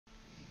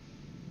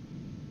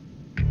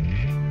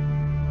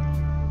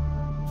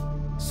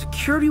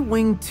security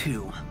wing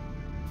too.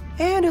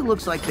 And it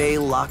looks like they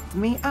locked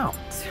me out.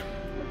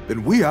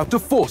 Then we have to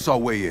force our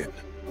way in.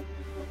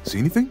 See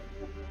anything?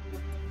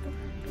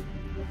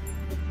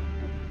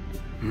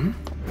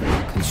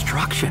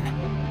 Construction.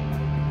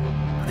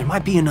 There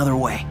might be another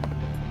way.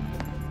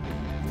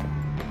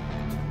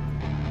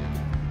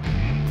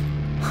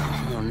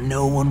 Oh,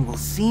 no one will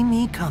see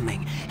me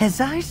coming as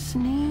I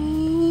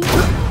sneak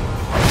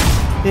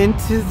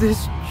into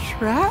this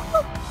trap.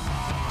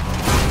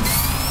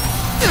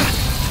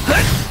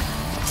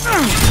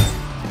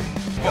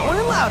 Going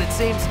in loud, it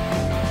seems.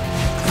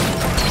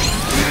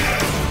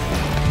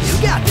 You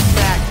got this,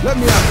 Mac. Let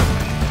me out of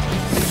it.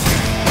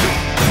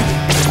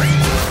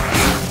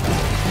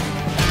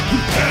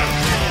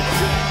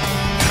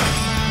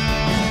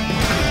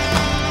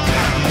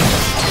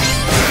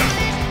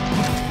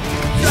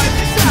 Try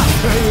this out.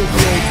 Hey,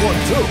 you want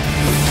too.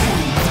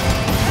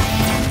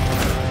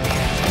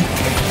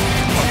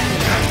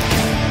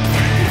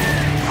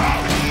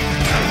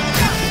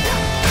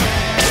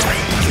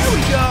 Here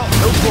we go.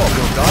 No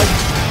problem, guys.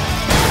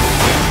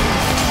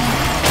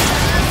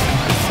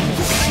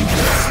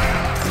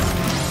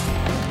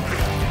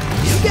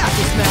 You got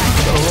this, Mac.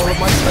 Got a roll of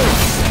my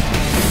face.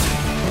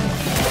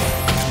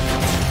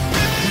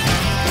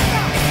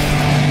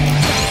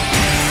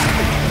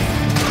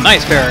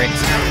 Nice parry.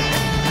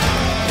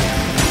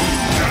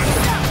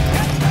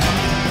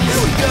 Here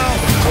we go.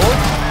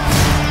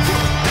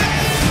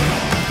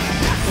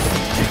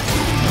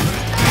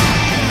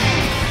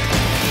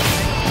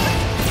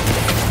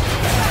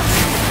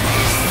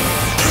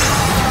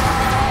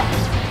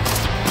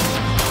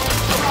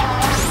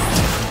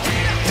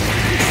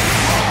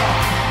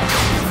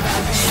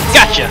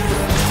 Gotcha.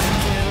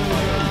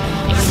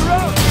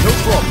 No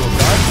problem,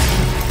 guys.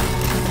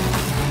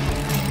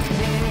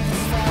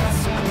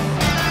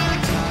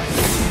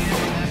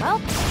 Well,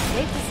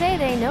 safe to say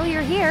they know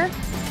you're here.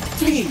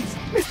 Please,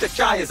 Mr.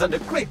 Chai is under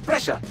great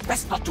pressure.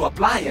 Best not to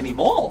apply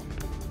anymore.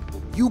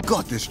 You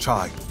got this,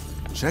 Chai.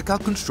 Check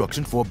out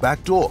construction for a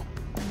back door.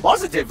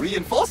 Positive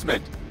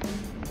reinforcement.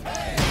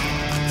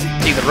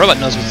 See, the robot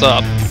knows what's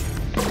up.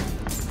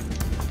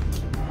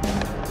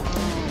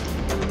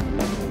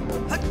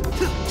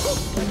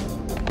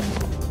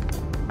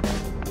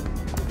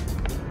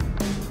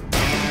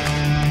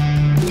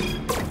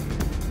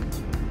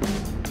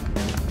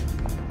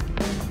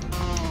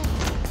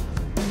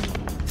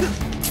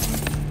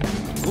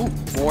 Ooh,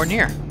 more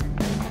near.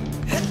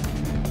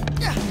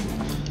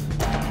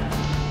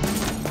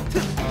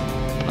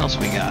 What else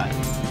we got?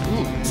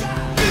 Ooh.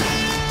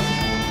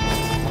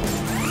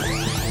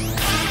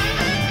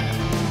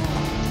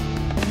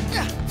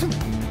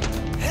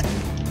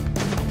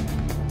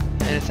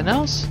 Anything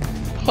else?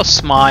 Oh,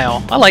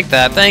 smile. I like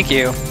that. Thank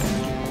you.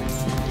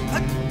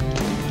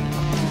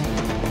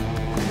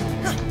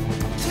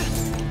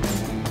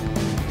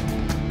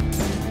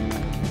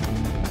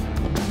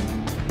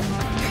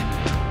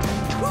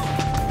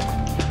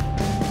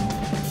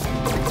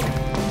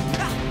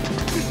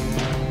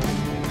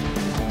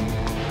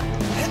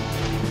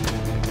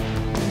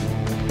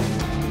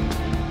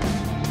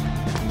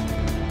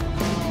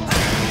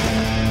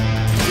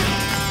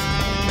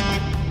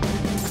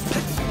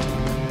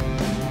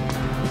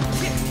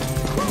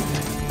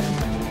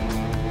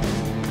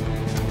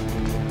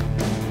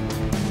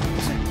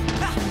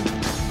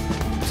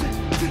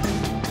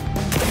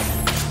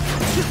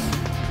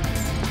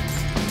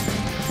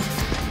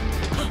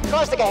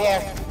 Corsica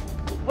here.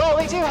 Well,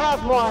 we do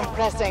have more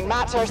pressing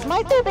matters.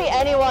 Might there be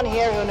anyone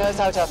here who knows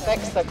how to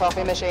fix the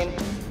coffee machine?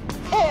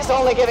 It's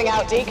only giving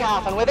out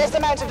decaf, and with this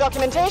amount of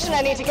documentation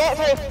I need to get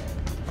through...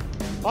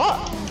 What?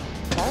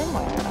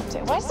 Firmware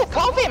update? Why does the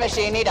coffee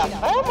machine need a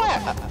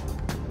firmware?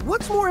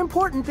 What's more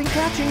important than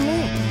catching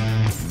me?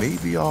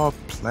 Maybe our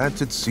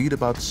planted seed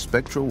about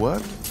Spectra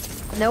work?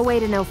 No way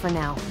to know for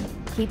now.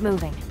 Keep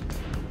moving.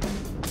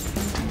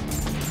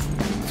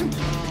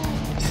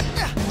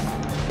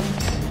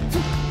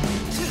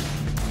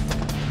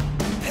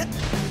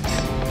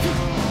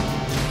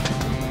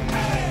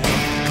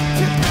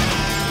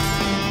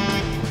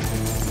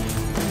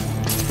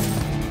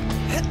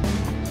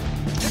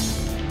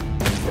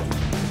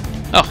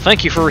 Oh,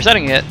 thank you for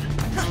resetting it.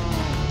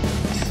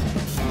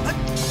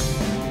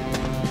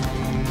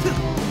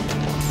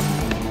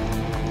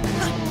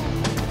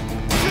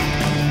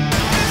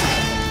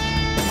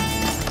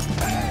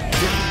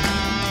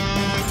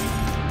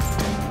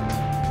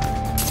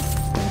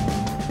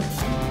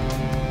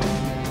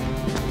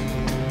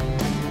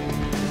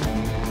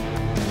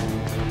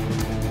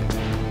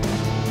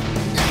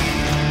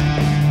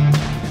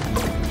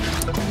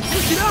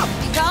 Pick it up!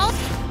 Go!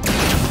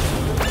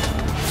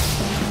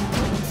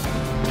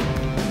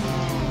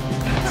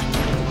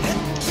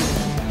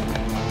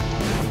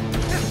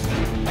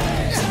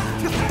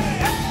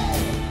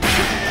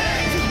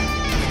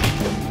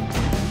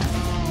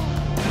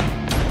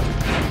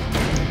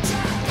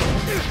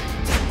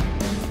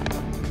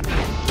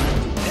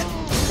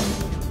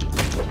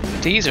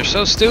 These are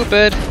so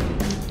stupid.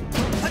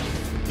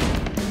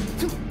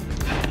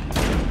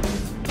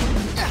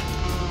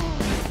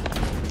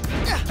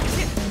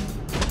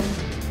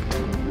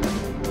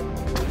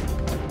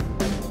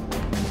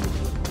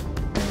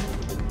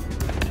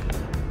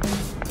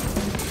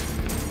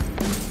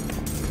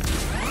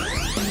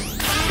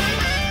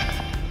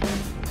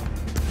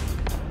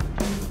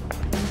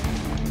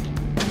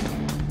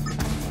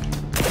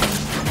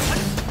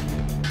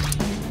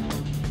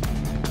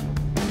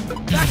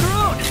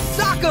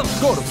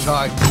 Got him,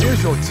 Chai.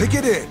 Here's your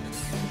ticket in.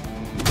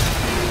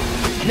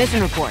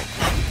 Mission report.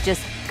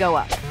 Just go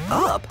up.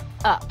 Up?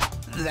 Up.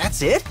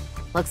 That's it?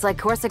 Looks like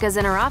Corsica's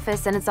in her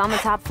office and it's on the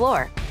top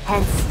floor.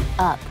 Hence,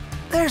 up.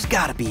 There's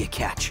gotta be a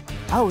catch.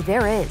 Oh,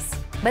 there is.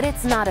 But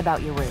it's not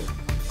about your route.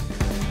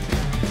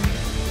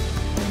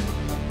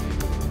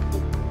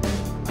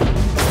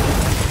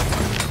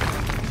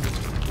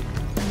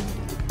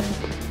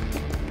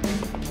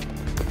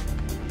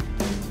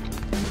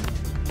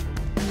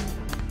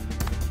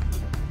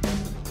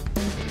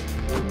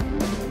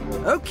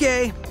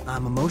 Okay,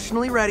 I'm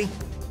emotionally ready.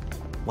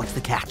 What's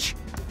the catch?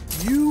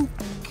 You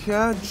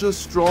can't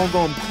just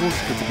strong-arm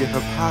Corsica to get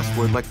her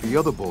password like the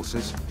other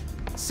bosses.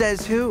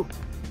 Says who?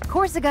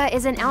 Corsica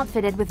isn't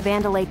outfitted with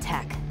Vandalay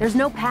tech. There's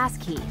no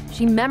passkey.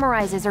 She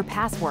memorizes her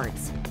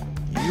passwords.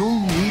 You'll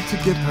need to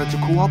get her to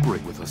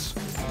cooperate with us.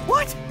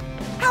 What?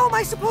 How am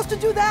I supposed to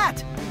do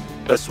that?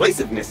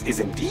 Persuasiveness is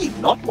indeed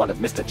not one of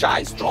Mr.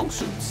 Chai's strong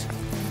suits.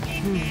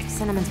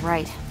 Cinnamon's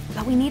right.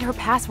 But we need her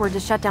password to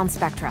shut down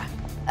Spectra.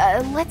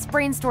 Let's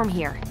brainstorm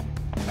here.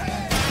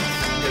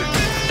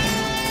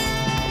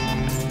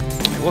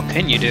 What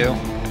can you do?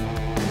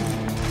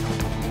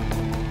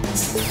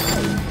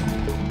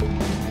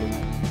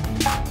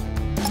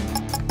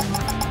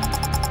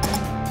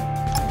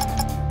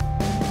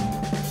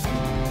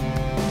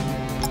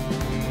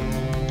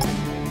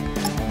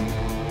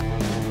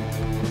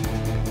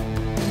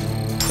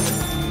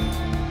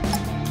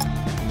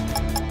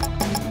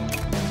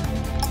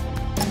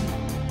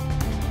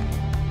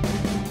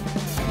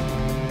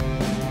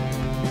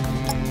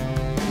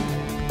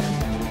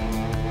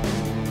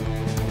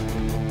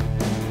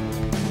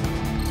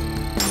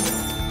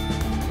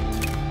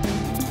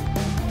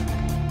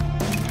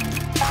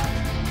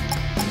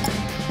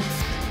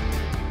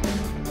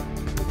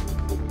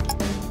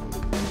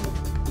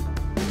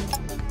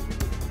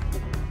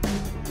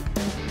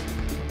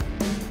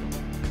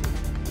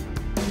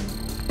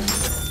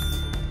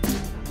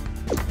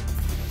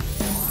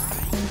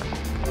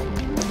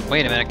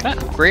 Wait a minute, can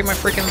I upgrade my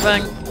freaking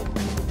thing?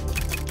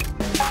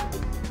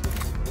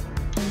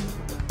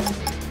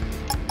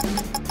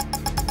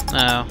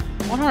 No.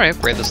 Why don't I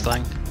upgrade this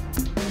thing?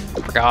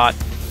 Forgot.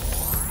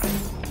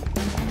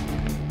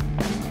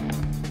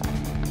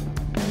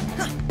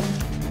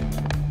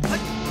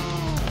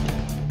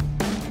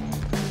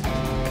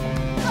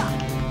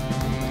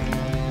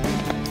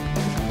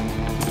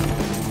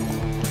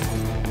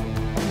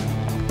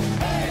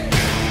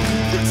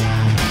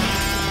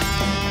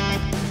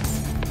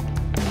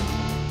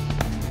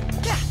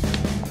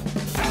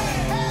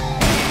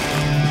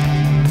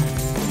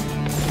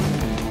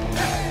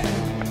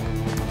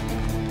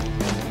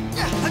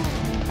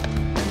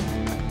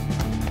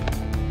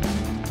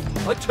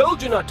 I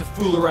told you not to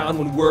fool around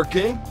when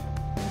working.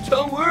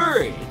 Don't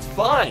worry, it's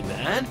fine,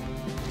 man.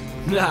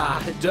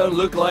 Nah, it don't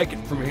look like it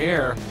from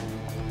here.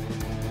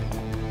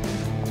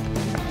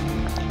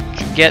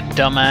 What'd you get,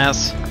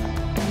 dumbass?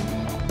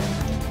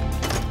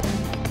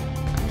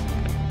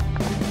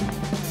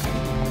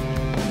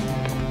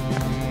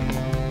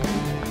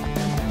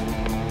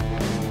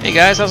 Hey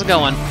guys, how's it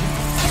going?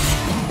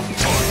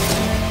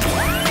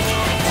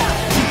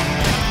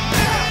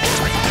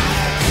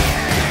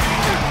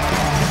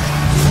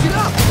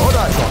 Hold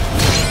on, Doc.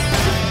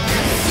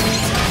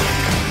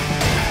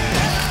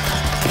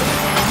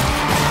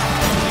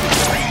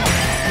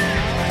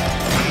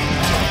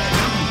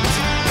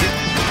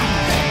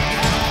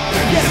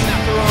 Get him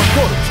after all.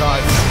 Got him, Chai.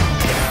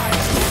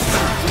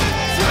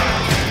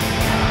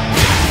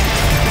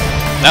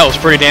 That was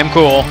pretty damn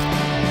cool.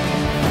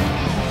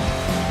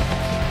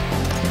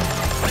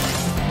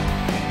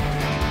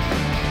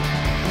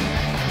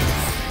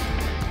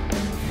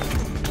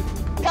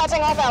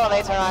 Cutting off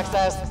elevator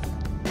access.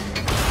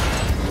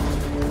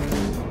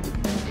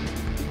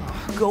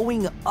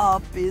 Going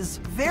up is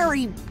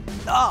very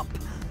up.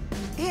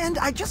 And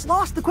I just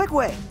lost the quick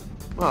way.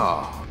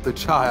 Ah, the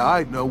Chai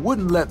I know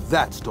wouldn't let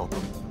that stop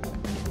him.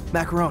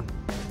 Macaron,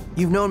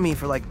 you've known me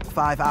for like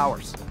 5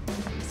 hours.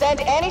 Send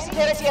any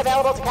security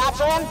available to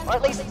capture him, or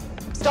at least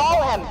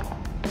stall him.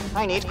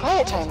 I need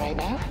quiet time right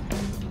now.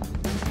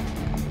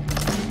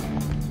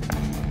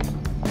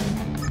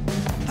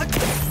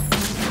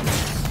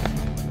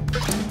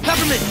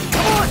 Peppermint,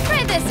 come on!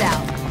 Try this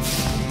out.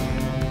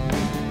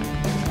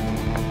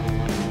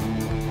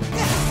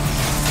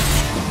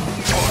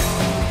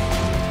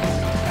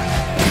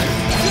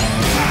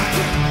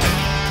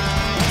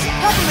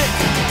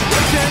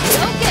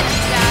 Don't get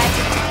him, guy.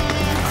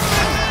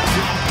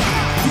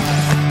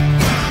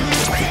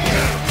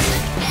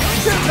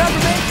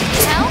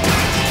 Help?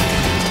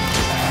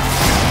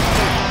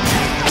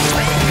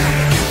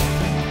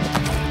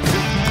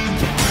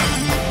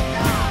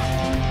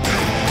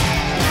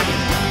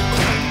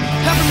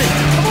 Peppermint,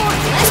 come on!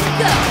 Let's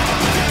go.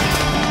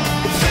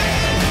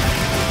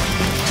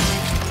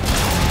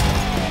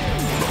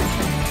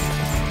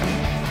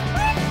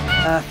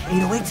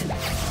 808.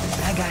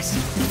 Bad guys.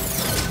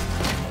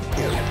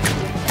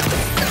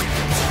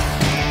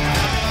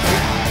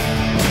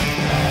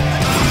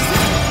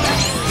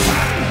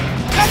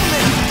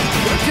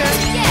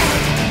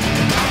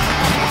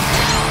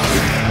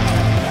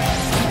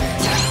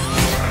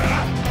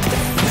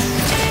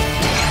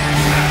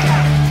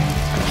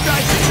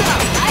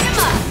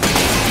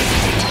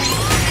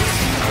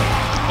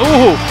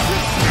 Ooh!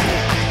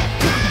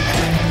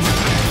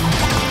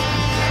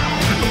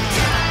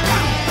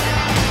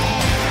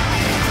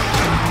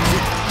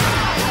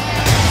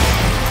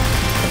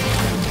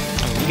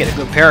 You get a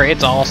good parry,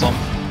 it's awesome.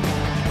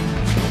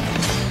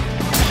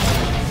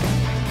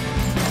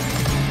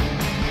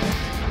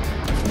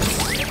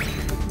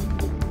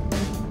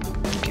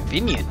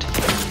 Convenient.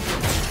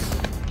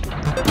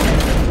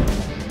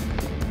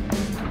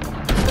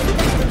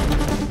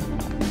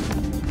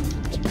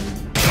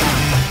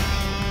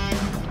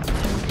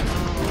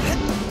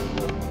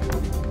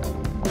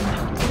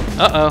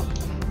 Uh-oh.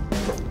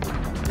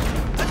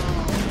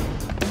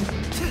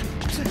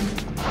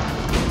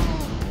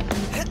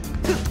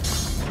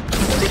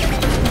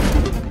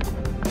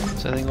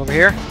 Is there anything over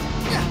here?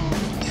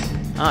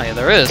 Ah, yeah,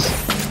 there is.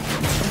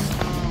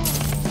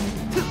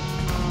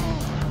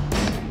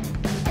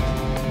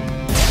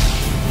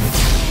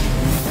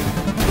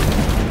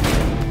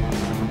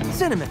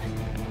 Cinnamon,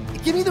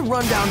 give me the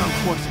rundown on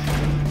Corsica.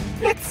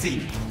 Let's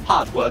see.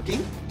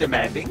 Hardworking,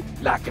 demanding,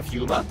 lack of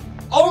humor.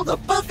 All the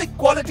perfect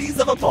qualities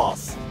of a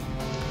boss.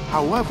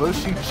 However,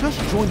 she just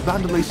joined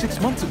Vandalay 6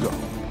 months ago.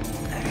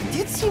 It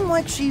did seem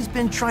like she's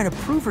been trying to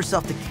prove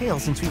herself to Kale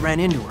since we ran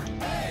into her.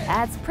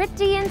 That's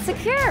pretty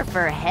insecure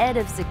for head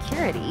of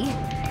security.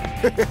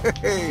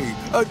 Hey,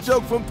 a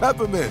joke from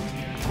Peppermint.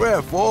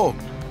 Rare form.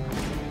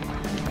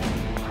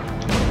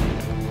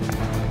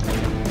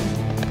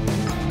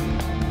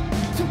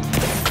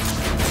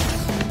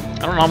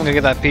 I don't know how I'm gonna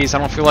get that piece. I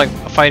don't feel like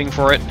fighting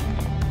for it.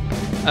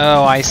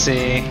 Oh, I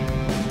see.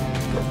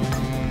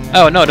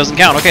 Oh, no, it doesn't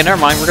count. Okay, never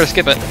mind. We're gonna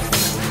skip it.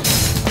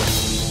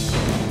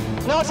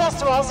 Notice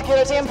to all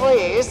security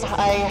employees,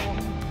 I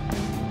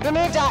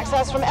removed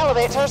access from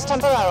elevators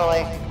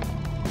temporarily.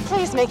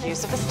 Please make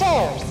use of the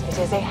stairs. It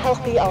is a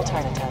healthy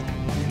alternative.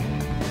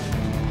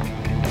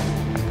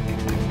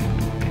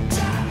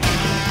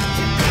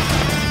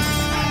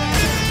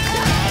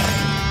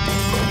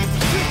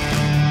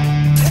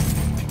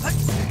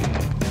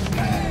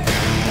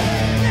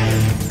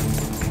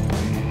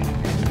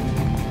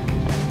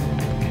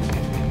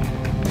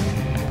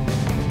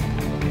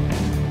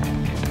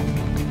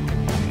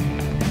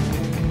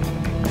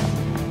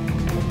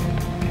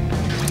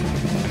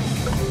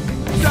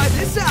 Try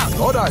this out!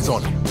 Got eyes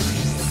on him.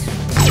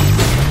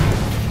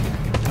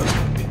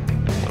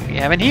 What do we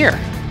have in here?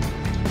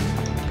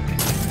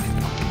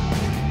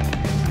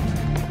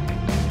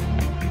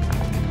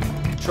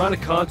 Trying to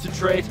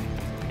concentrate?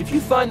 If you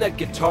find that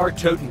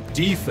guitar-toting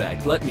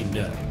defect, let me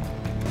know.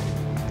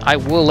 I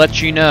will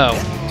let you know.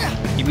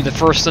 You'll be the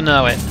first to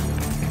know it.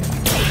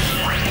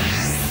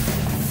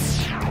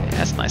 Yeah,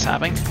 that's nice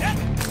having.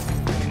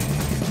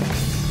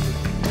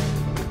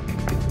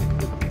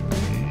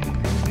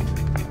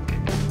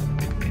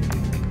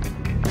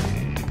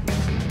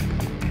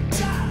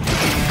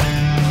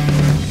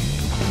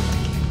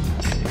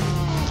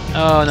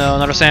 Oh no,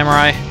 another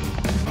samurai.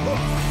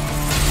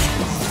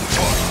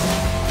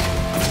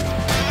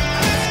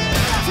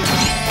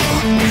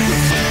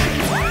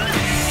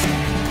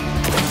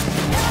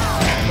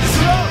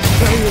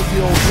 Here's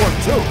the old one,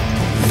 too.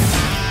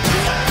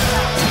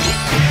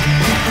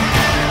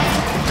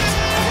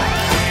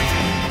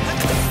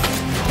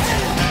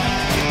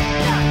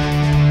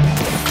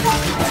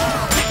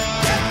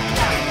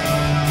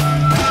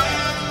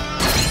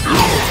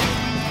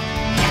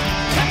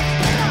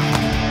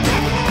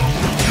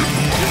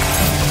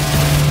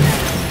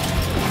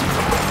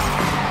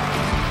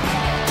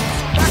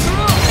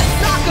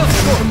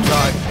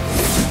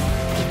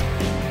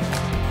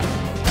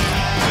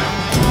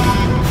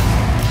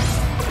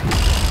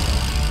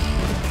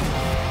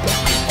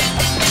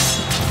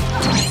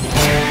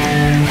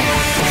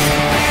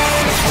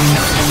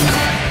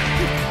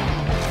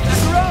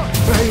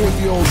 Here's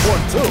the old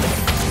one, too.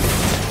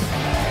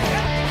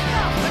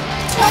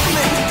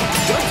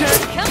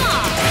 Come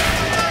on!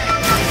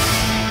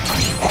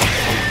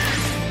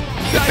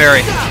 Good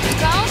parry. Ready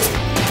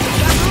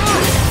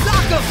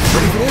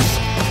for this?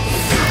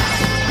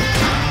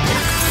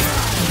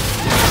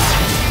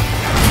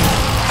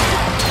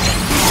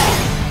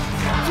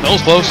 That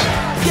was close.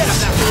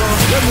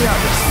 Let me out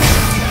this.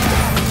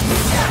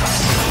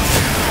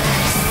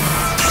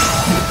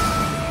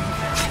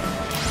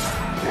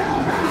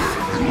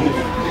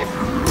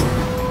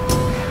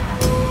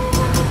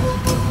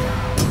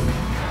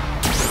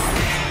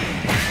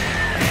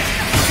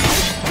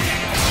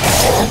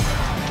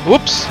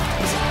 Whoops.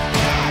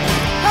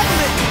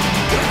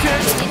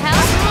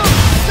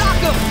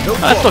 No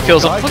That still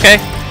kills him. guy. Okay.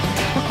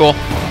 We're cool.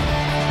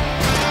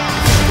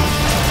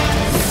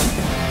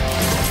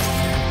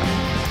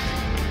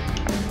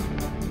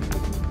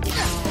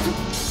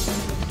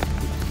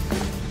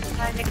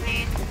 Time to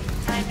clean.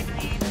 Time to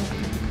clean.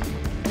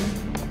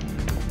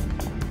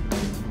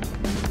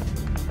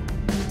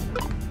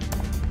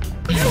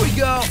 Here we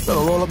go! Better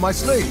roll up my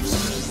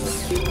sleeves.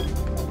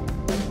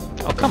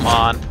 Oh, come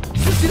on.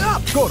 Pick it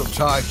up! Got him,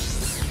 Ty.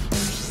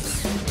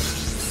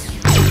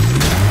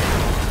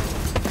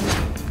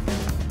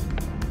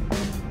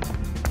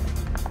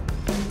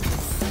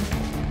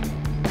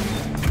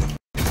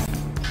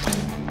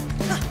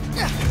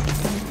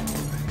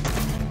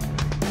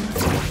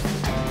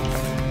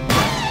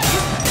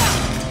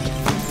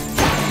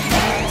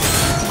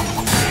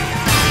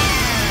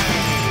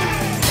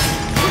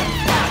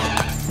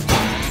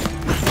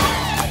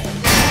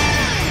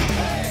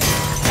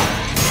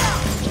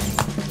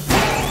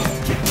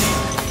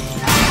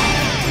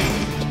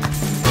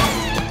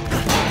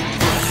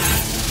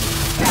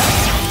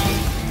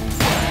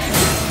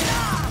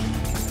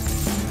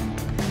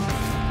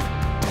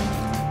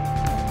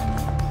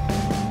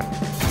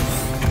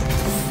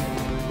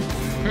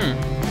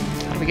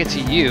 How do we get to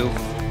you?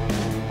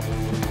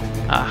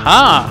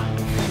 Aha!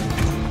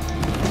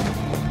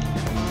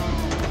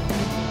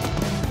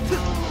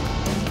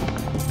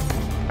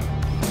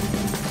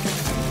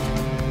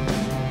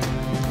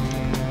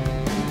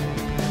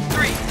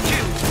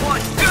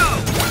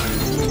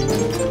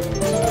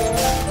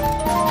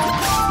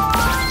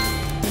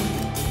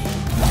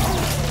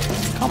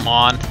 Come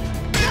on. 3,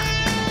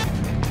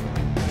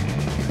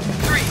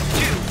 2,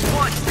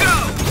 1, go!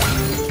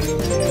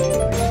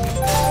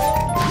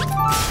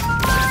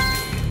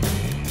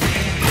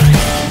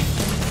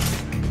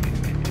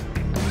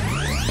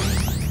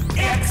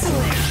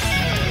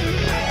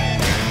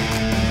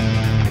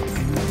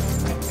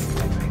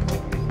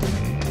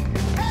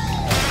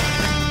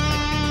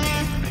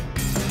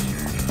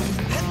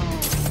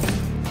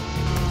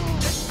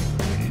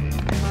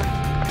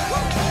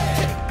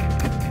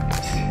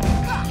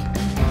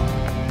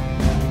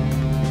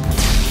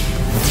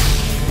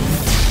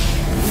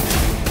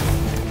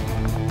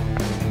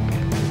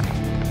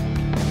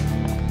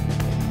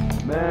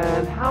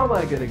 Man, how am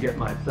I gonna get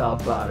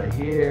myself out of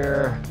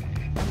here?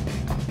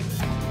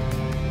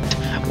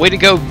 Way to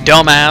go,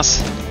 dumbass.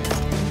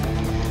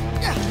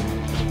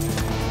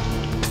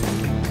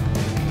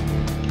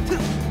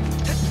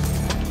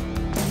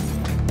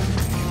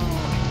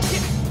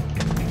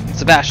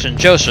 Sebastian,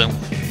 Joseph,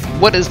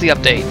 what is the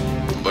update?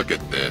 Look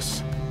at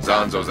this.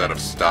 Zanzo's out of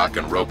stock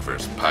and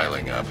Roquefort's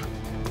piling up.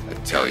 I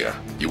tell ya,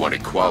 you want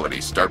equality,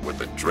 start with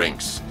the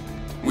drinks.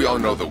 We all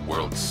know the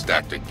world's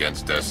stacked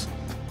against us,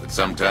 but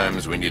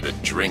sometimes we need a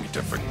drink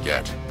to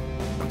forget.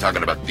 I'm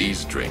talking about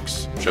these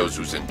drinks. Shows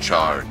who's in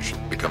charge,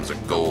 becomes a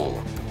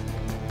goal.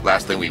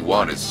 Last thing we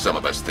want is some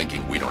of us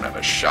thinking we don't have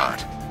a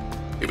shot.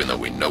 Even though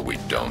we know we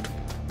don't,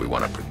 we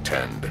want to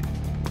pretend.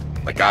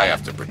 Like I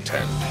have to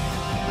pretend.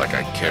 Like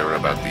I care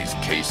about these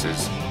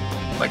cases.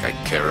 Like I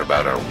care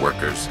about our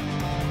workers.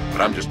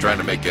 But I'm just trying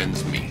to make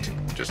ends meet.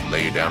 Just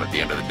lay down at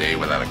the end of the day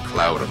without a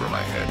cloud over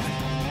my head.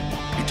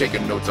 You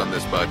taking notes on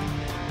this, bud?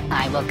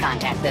 I will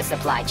contact the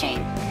supply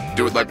chain.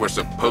 Do it like we're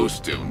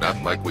supposed to,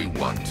 not like we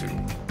want to.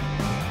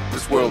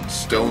 This world's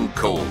stone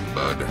cold,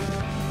 bud.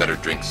 Better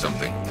drink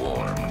something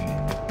warm.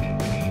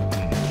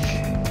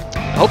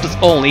 I hope this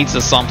all leads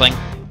to something.